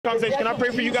Conversation. Can I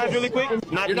pray for you guys really quick?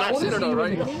 You're not a sinner though,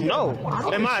 right? No.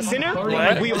 Am I a sinner?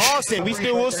 What? We all sin. We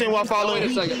still will sin while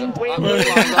following.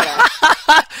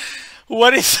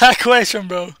 What is that question,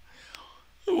 bro?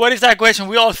 What is that question?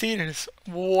 We all sinners.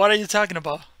 What are you talking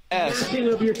about? Yes,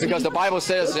 because the Bible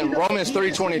says in Romans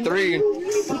 3:23,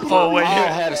 Oh, wait, all here.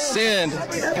 have sinned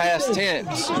past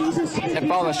tense and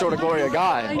fallen short of the glory of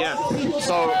God. Yeah.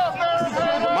 So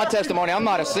my testimony, I'm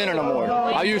not a sinner no more.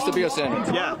 I used to be a sinner.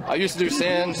 Yeah. I used to do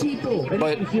sins,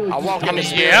 but I walk in the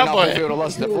spirit yeah, and I but- fulfill the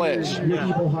lust of the flesh.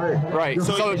 Right.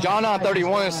 So John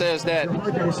 9:31 says that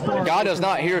God does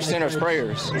not hear sinners'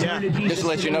 prayers. Yeah. Just to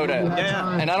let you know that.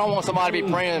 Yeah. And I don't want somebody to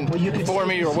be praying for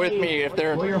me or with me if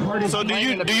they're. So do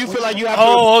you feel like you have to?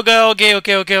 Oh,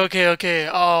 okay.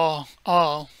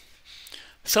 Oh.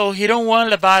 So he don't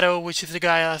want Levato, which is the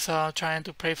guy that's trying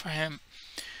to pray for him,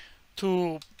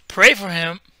 to pray for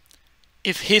him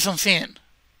if he's on sin.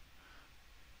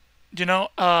 You know,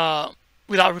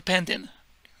 without repenting.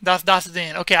 That's the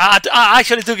thing. Okay, I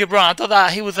actually took it wrong. I thought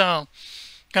that he was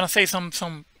gonna say some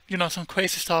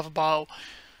crazy stuff about,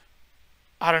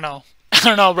 I don't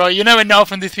know, bro. You never know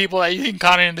from these people that you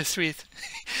encounter in the street.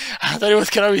 I thought it was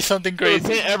gonna be something crazy.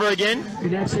 Repent ever again?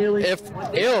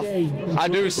 If I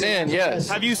do sin, yes.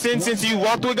 Have you sinned since you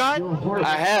walked with God?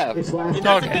 I have.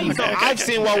 Okay. So I've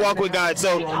sinned while walking with God.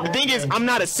 So the thing is, I'm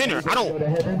not a sinner. I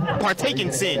don't partake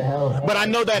in sin, but I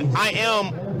know that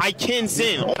I can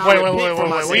sin.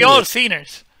 Wait. We all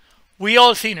sinners. We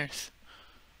all sinners.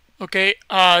 Okay.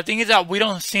 The thing is that we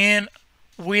don't sin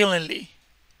willingly.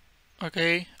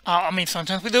 Okay. I mean,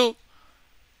 sometimes we do,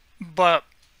 but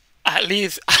at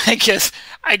least I guess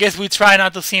we try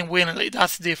not to sin willingly.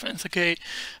 That's the difference. Okay.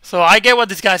 So I get what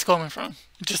this guy's coming from.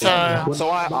 Just So I'm was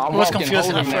walking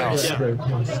confusing holy at now.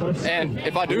 first. And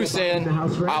if I do sin,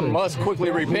 I must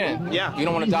quickly repent. Yeah. You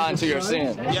don't want to die into your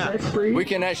sin. Yeah. We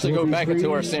can actually go back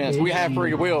into our sins. We have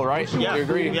free will, right? Yeah. You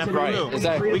agree? We have free Right. will.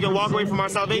 Exactly. We can walk away from our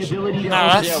salvation. No,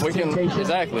 that's Yeah, we can.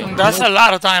 Exactly. that's a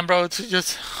lot of time, bro, to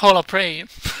just hold a prayer.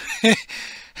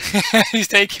 He's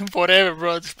taking forever,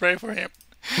 bro, to pray for him.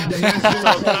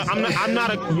 I'm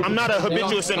not a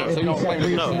habitual sinner. No,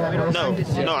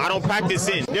 I don't practice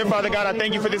sin. Dear Father God, I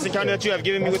thank you for this encounter that you have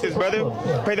given me with this brother.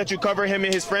 Pray that you cover him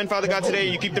and his friend, Father God, today.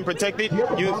 You keep them protected.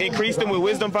 You increase them with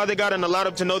wisdom, Father God, and allow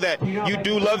them to know that you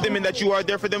do love them and that you are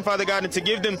there for them, Father God, and to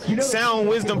give them sound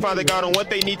wisdom, Father God, on what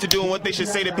they need to do and what they should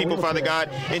say to people, Father God.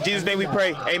 In Jesus' name we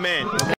pray. Amen.